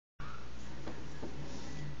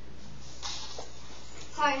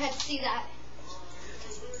Sorry, I had to see that.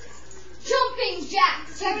 Jumping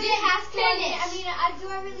jacks. Do I really have to? Finish. Do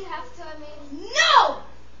I really have to? No!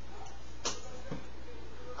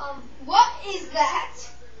 What is that?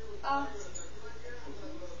 I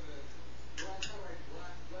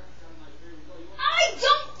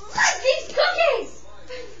don't like these cookies!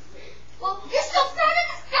 Well, you're so fat and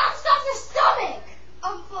it bounced off your stomach!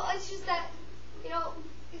 Well, it's just that, You know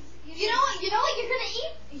what you're gonna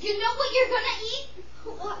eat? You know what you're gonna eat?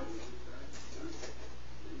 What?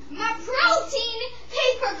 My protein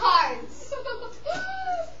paper cards!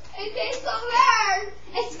 It tastes so bad!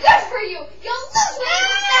 It's good for you! You'll lose weight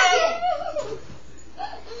in a second!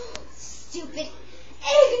 Stupid,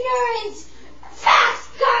 ignorant, fast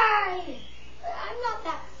guy! I'm not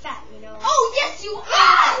that fat, you know. Oh, yes, you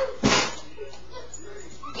are!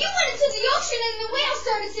 You went into the ocean and the whale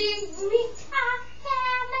started singing, "We are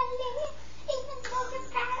family, even though you're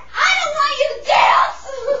fat." I don't want you to dance!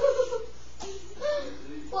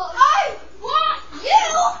 Well, I want you!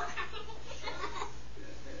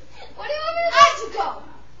 What do you want me to do? I have to go.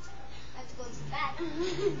 I have to go into bed.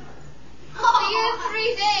 See you in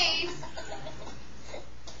 3 days.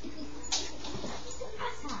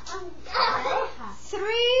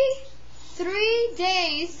 3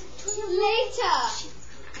 days later.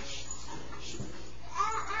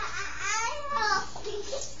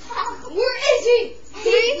 Where is he?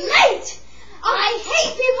 He's late. I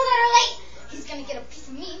hate people that are late. He's gonna get a piece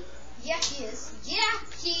of me. Yeah, he is. Yeah,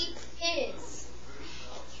 he is.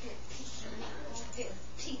 Get a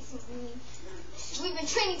piece of me. We've been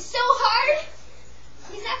training so hard.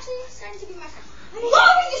 He's actually starting to be my friend. Why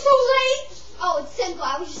were you so late? Oh, it's simple.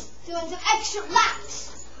 I was just doing some extra laps.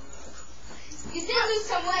 You did lose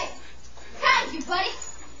some weight. Proud of you, buddy.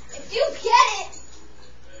 If you get it,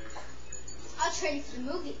 I'll train you for the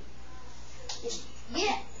movie.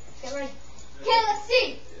 Yeah. Get ready. Okay, let's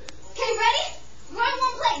see. Okay, ready? We're in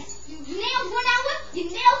one place. You nailed 1 hour. You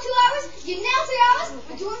nailed 2 hours. You nailed 3 hours.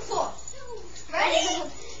 We're doing 4. Ready?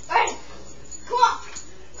 Ready. Come on.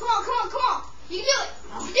 Come on, come on, come on. You can do it.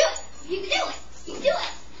 You can do it. You can do it. You can do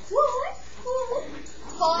it. Woo.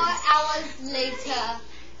 4 hours later.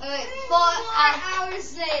 Alright, 4 hours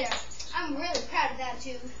later. I'm really proud of that,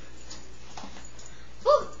 too.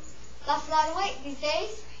 Whew. Lost a lot of weight these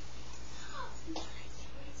days.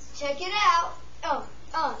 Check it out. Oh,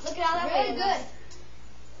 look at all that weight. Really good.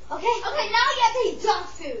 Okay, now I gotta eat dog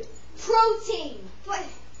food. Protein. What?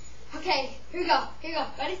 Okay, here we go.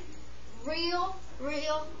 Ready? Real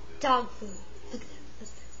dog food. Look at that.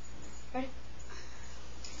 Ready?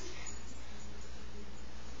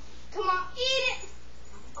 Come on, eat it.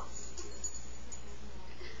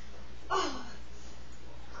 Oh,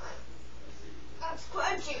 that's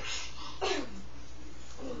crunchy.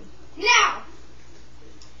 Now,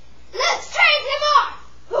 let's train him on.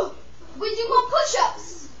 We do more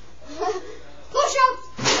push-ups. Push-ups,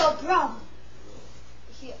 no problem.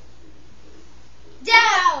 Here.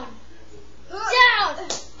 Down.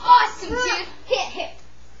 Awesome, dude. Hit.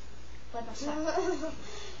 Let my shot.